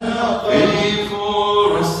Pray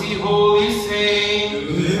for us, ye holy saints.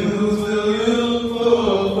 To him whose will you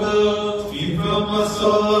fulfill, keep from us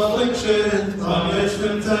all affliction,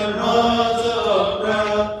 punishment, and rods of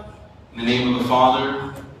wrath. In the name of the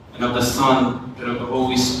Father, and of the Son, and of the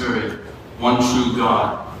Holy Spirit, one true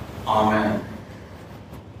God. Amen.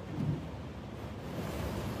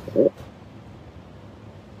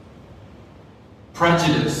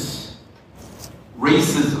 Prejudice,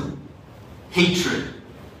 racism, hatred.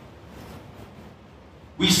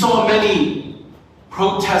 We saw many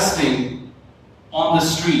protesting on the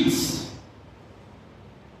streets.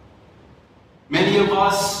 Many of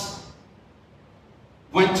us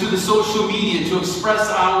went to the social media to express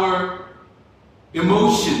our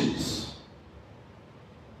emotions,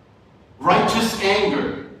 righteous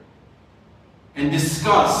anger, and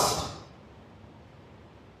disgust,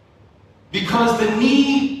 because the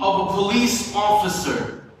need of a police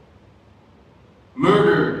officer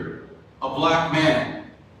murdered a black man.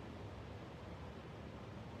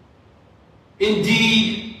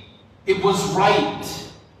 Indeed, it was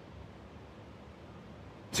right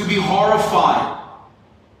to be horrified,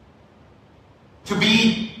 to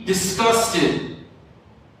be disgusted,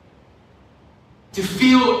 to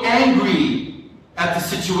feel angry at the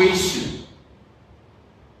situation.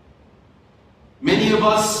 Many of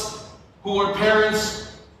us who are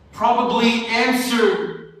parents probably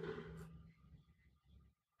answered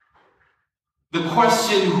the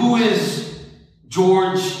question, who is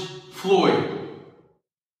George Floyd?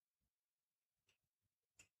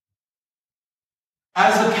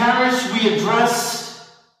 As a parish, we addressed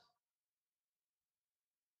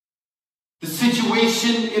the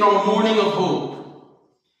situation in our morning of hope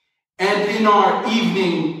and in our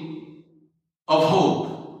evening of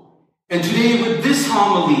hope. And today with this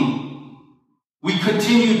homily, we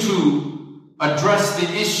continue to address the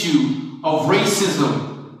issue of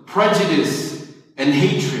racism, prejudice, and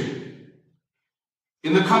hatred.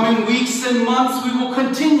 In the coming weeks and months, we will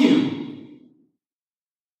continue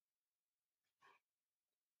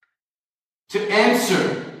to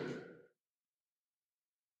answer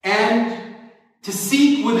and to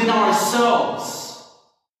seek within ourselves,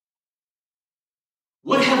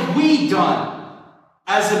 what have we done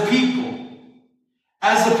as a people,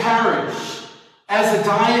 as a parish, as a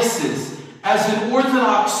diocese, as an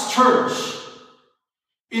Orthodox church,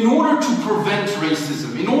 in order to prevent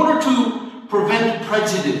racism, in order to prevent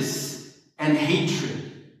prejudice and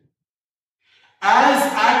hatred. As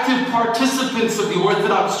active participants of the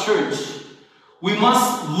Orthodox Church, we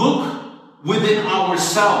must look within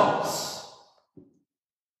ourselves.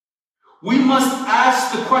 We must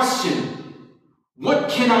ask the question, what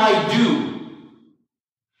can I do?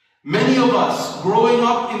 Many of us growing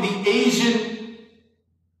up in the Asian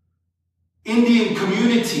Indian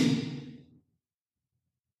community,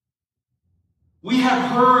 we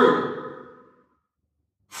have heard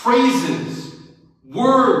phrases,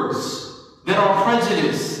 words that are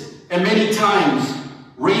prejudiced and many times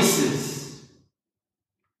racist.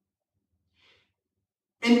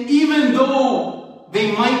 And even though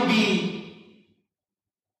they might be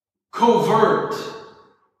covert,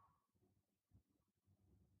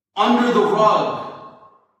 under the rug,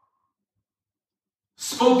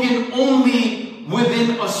 spoken only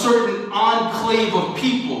within a certain enclave of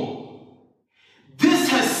people, this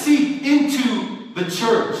has seeped into the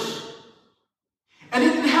church. And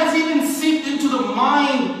it has even seeped into the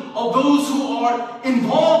mind of those who are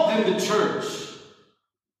involved in the church.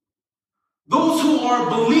 Those who are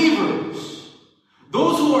believers,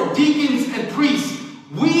 those who are deacons and priests,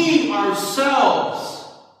 we ourselves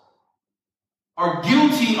are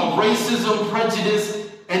guilty of racism, prejudice,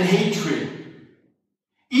 and hatred.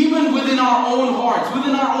 Even within our own hearts,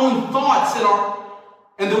 within our own thoughts,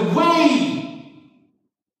 and the way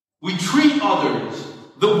we treat others,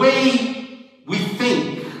 the way we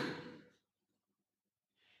think.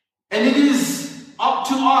 And it is up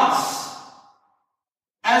to us,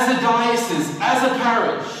 as a diocese, as a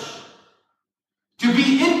parish, to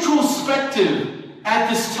be introspective at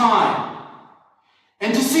this time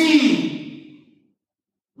and to see,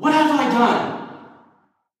 what have I done?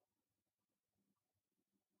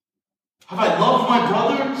 Have I loved my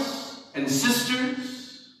brothers and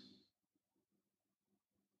sisters?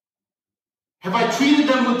 Have I treated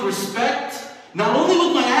them with respect? Not only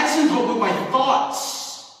with my actions, but with my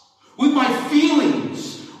thoughts, with my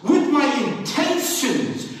feelings, with my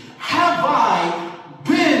intentions. Have I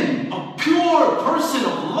been a pure person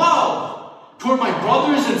of love toward my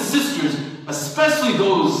brothers and sisters, especially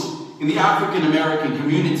those in the African American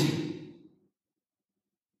community?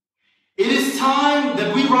 It is time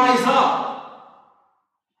that we rise up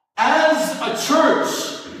as a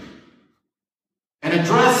church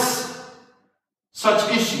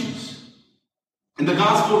such issues. In the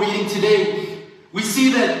gospel reading today, we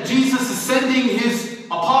see that Jesus is sending his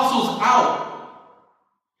apostles out.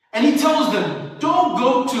 And he tells them, don't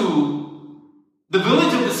go to the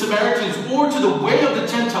village of the Samaritans or to the way of the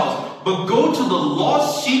Gentiles, but go to the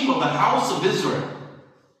lost sheep of the house of Israel.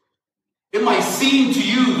 It might seem to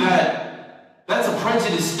you that that's a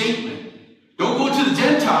prejudiced statement. Don't go to the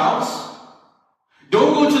Gentiles.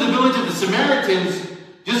 Don't go to the village of the Samaritans.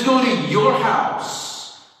 Just go to your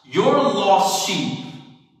house, your lost sheep,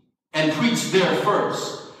 and preach there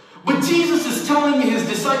first. But Jesus is telling his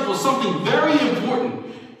disciples something very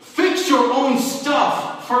important. Fix your own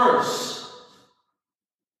stuff first.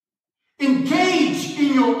 Engage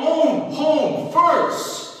in your own home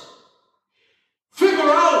first. Figure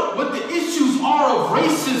out what the issues are of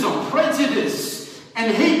racism, prejudice,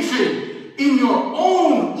 and hatred in your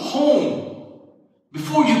own home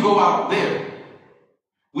before you go out there.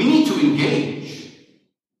 We need to engage.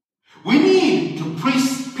 We need to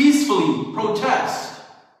peacefully protest.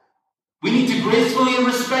 We need to gracefully and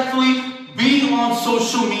respectfully be on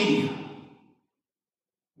social media,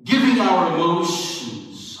 giving our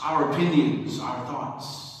emotions, our opinions, our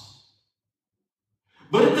thoughts.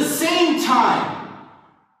 But at the same time,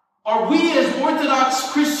 are we as Orthodox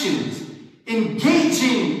Christians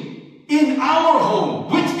engaging in our home,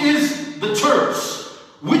 which is the church,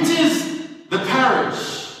 which is the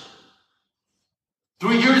parish?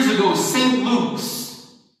 3 years ago, St.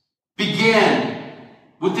 Luke's began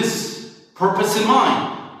with this purpose in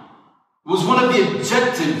mind. It was one of the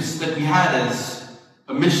objectives that we had as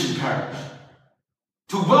a mission parish.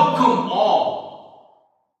 To welcome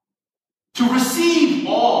all, to receive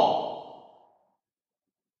all,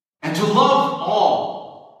 and to love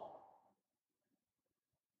all.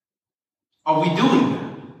 Are we doing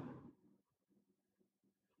that?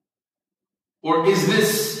 Or is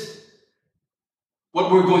this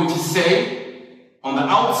what we're going to say on the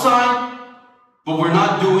outside, but we're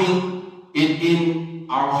not doing it in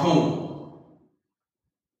our home?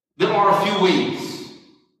 There are a few ways.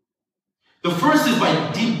 The first is by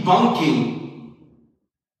debunking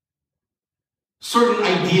certain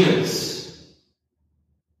ideas,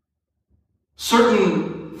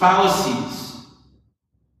 certain fallacies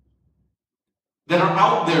that are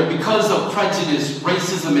out there because of prejudice,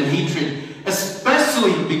 racism, and hatred,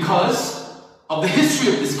 especially because of the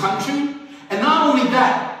history of this country. And not only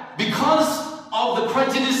that, because of the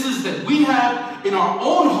prejudices that we have in our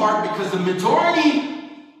own heart, because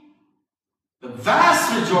the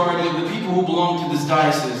vast majority of the people who belong to this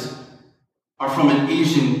diocese are from an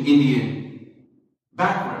Asian Indian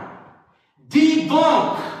background.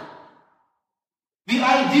 Debunk the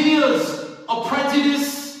ideas of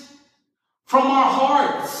prejudice from our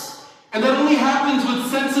hearts. And that only happens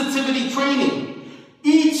with sensitivity training.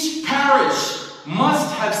 Each parish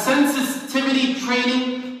must have sensitivity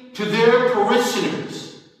training to their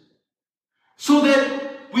parishioners so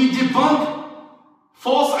that we debunk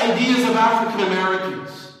false ideas of African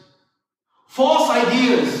Americans, false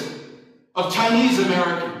ideas of Chinese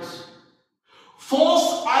Americans,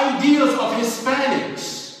 false ideas of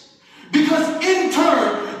Hispanics, because in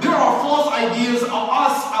turn there are false ideas of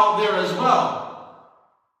us out there as well.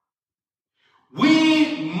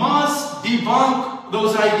 We must debunk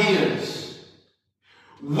those ideas.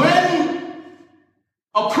 When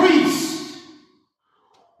a priest,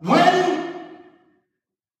 when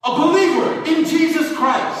a believer in Jesus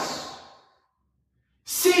Christ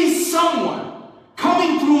sees someone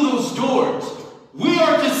coming through those doors, we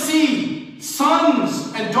are to see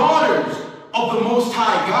sons and daughters of the Most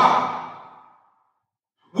High God.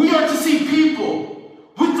 We are to see people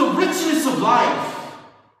with the richness of life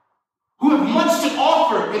who have much to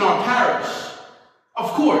offer in our parish.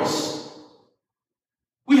 Of course,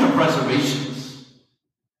 we have reservations.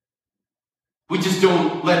 We just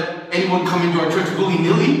don't let anyone come into our church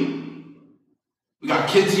willy-nilly. We got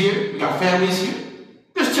kids here. We got families here.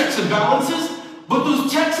 There's checks and balances. But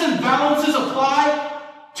those checks and balances apply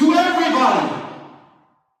to everybody.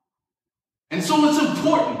 And so it's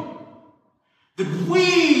important that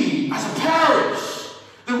we as a parish,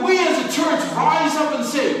 that we as a church rise up and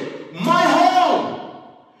say, my home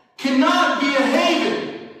cannot be a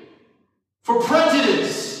haven for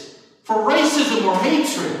prejudice, for racism or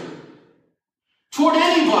hatred toward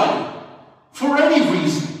anybody for any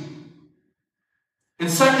reason. And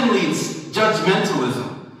secondly, it's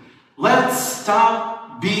judgmentalism. Let's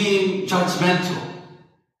stop being judgmental.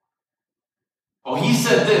 Oh, he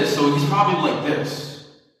said this, so he's probably like this.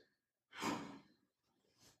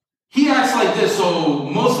 He acts like this, so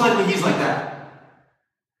most likely he's like that.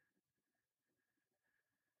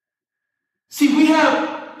 See, we have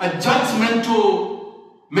a judgmental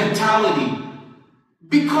mentality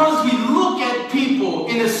because we look at people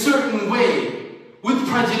in a certain way with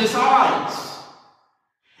prejudiced eyes.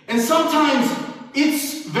 And sometimes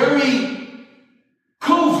it's very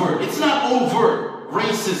covert. It's not overt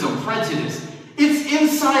racism, prejudice. It's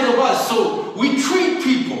inside of us. So we treat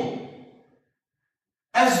people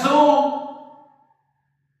as though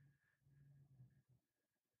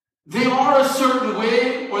they are a certain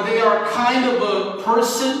way or they are kind of a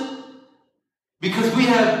person because we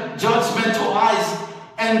have judgmental eyes.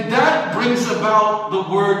 And that brings about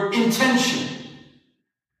the word intention.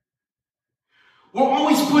 We're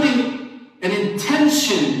always putting an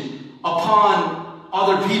intention upon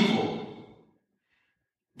other people.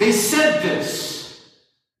 They said this,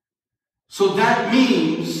 so that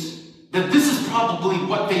means that this is probably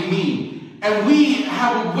what they mean. And we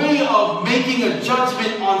have a way of making a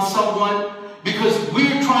judgment on someone because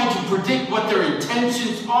we're trying to predict what their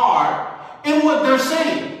intentions are in what they're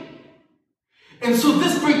saying. And so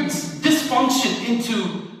this brings dysfunction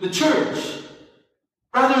into the church.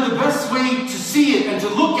 Rather, the best way to see it and to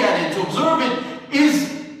look at it, to observe it,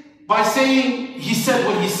 is by saying, he said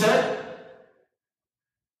what he said.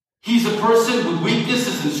 He's a person with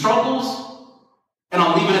weaknesses and struggles, and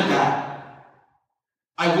I'll leave it at that.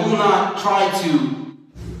 I will not try to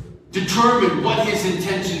determine what his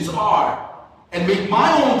intentions are and make my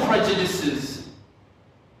own prejudices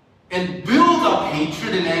and build up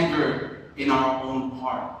hatred and anger in our own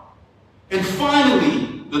heart. And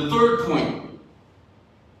finally, the third point,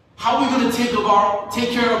 how are we going to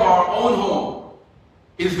take care of our own home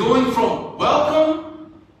is going from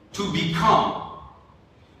welcome to become.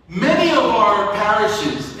 Many of our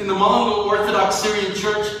parishes in the Mulungu Orthodox Syrian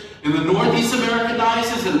Church, in the Northeast American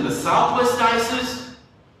Diocese and the Southwest Diocese,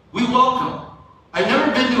 we welcome. I've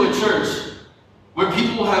never been to a church where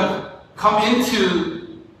people have come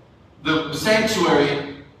into the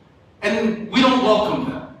sanctuary and we don't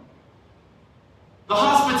welcome them. The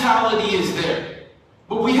hospitality is there.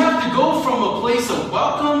 But we have to go from a place of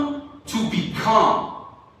welcome to become.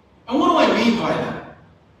 And what do I mean by that?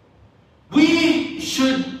 We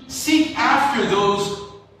should seek after those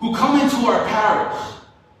who come into our parish.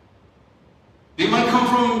 They might come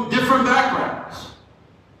from different backgrounds.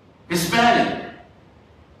 Hispanic,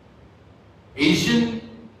 Asian,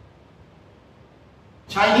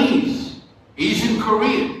 Chinese, Asian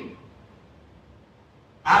Korean,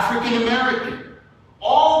 African American.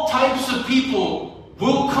 All types of people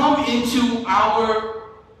will come into our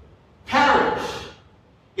parish.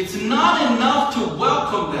 It's not enough to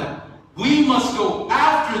welcome them. We must go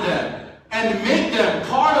after them and make them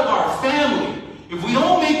part of our family. If we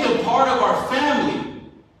don't make them part of our family,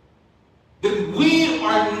 then we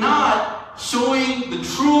are not showing the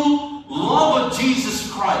true love of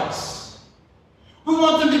Jesus Christ. We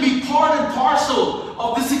want them to be part and parcel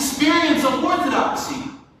of this experience of orthodoxy.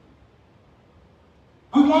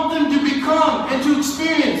 We want them to become and to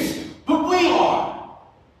experience what we are.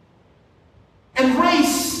 And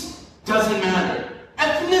race doesn't matter.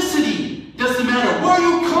 Ethnicity doesn't matter. Where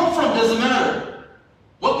you come from doesn't matter.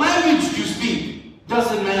 What language you speak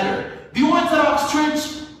doesn't matter. The Orthodox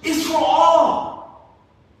Church is for all.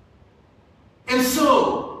 And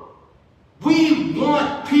so, we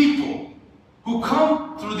want people who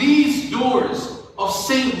come through these doors of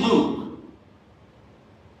St. Luke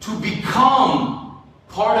to become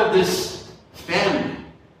part of this family.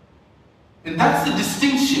 And that's the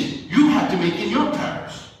distinction you have to make in your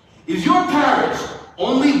parish. Is your parish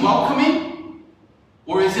only welcoming,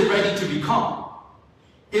 or is it ready to become?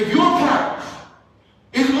 If your parish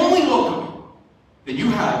is only welcoming, then you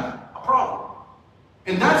have a problem.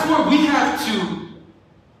 And that's where we have to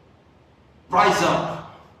rise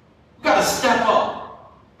up. We've got to step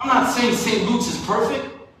up. I'm not saying St. Luke's is perfect.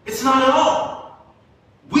 It's not at all.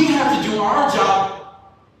 We have to do our job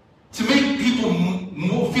to make people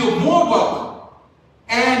feel more welcome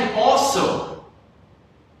and also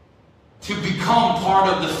to become part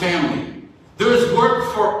of the family. There is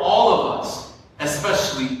work for all of us,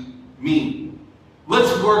 especially me.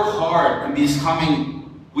 Let's work hard in these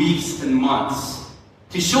coming weeks and months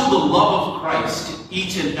to show the love of Christ to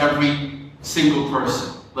each and every single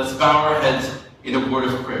person. Let's bow our heads in a word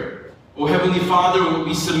of prayer. Oh, Heavenly Father,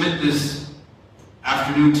 we submit this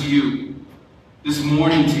afternoon to you, this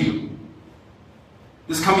morning to you,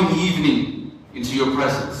 this coming evening into your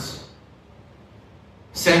presence.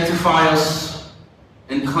 Sanctify us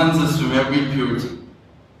and cleanse us from every impurity.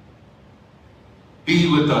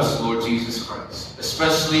 Be with us, Lord Jesus Christ,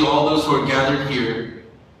 especially all those who are gathered here,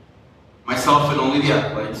 myself and only the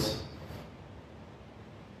acolytes.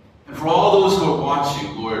 And for all those who are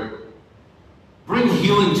watching, Lord, bring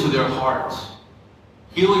healing to their hearts.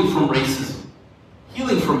 healing from racism,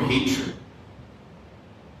 healing from hatred,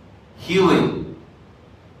 healing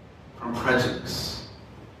from prejudice,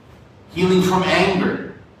 healing from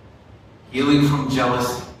anger, healing from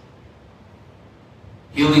jealousy,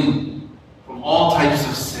 healing from all types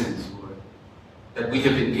of sins, Lord, that we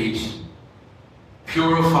have engaged in.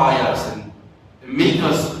 Purify us and make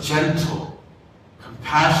us gentle,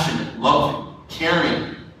 compassionate, loving,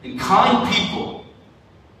 caring, and kind people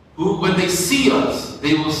who, when they see us,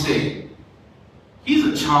 they will say, he's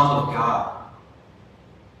a child of God.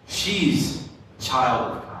 She's a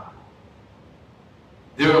child of God.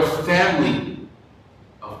 They're a family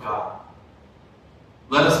of God.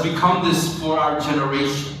 Let us become this for our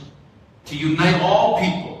generation, to unite all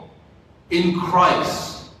people in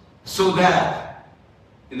Christ, so that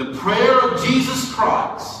in the prayer of Jesus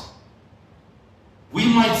Christ, we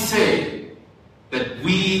might say that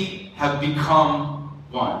we have become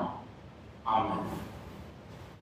one.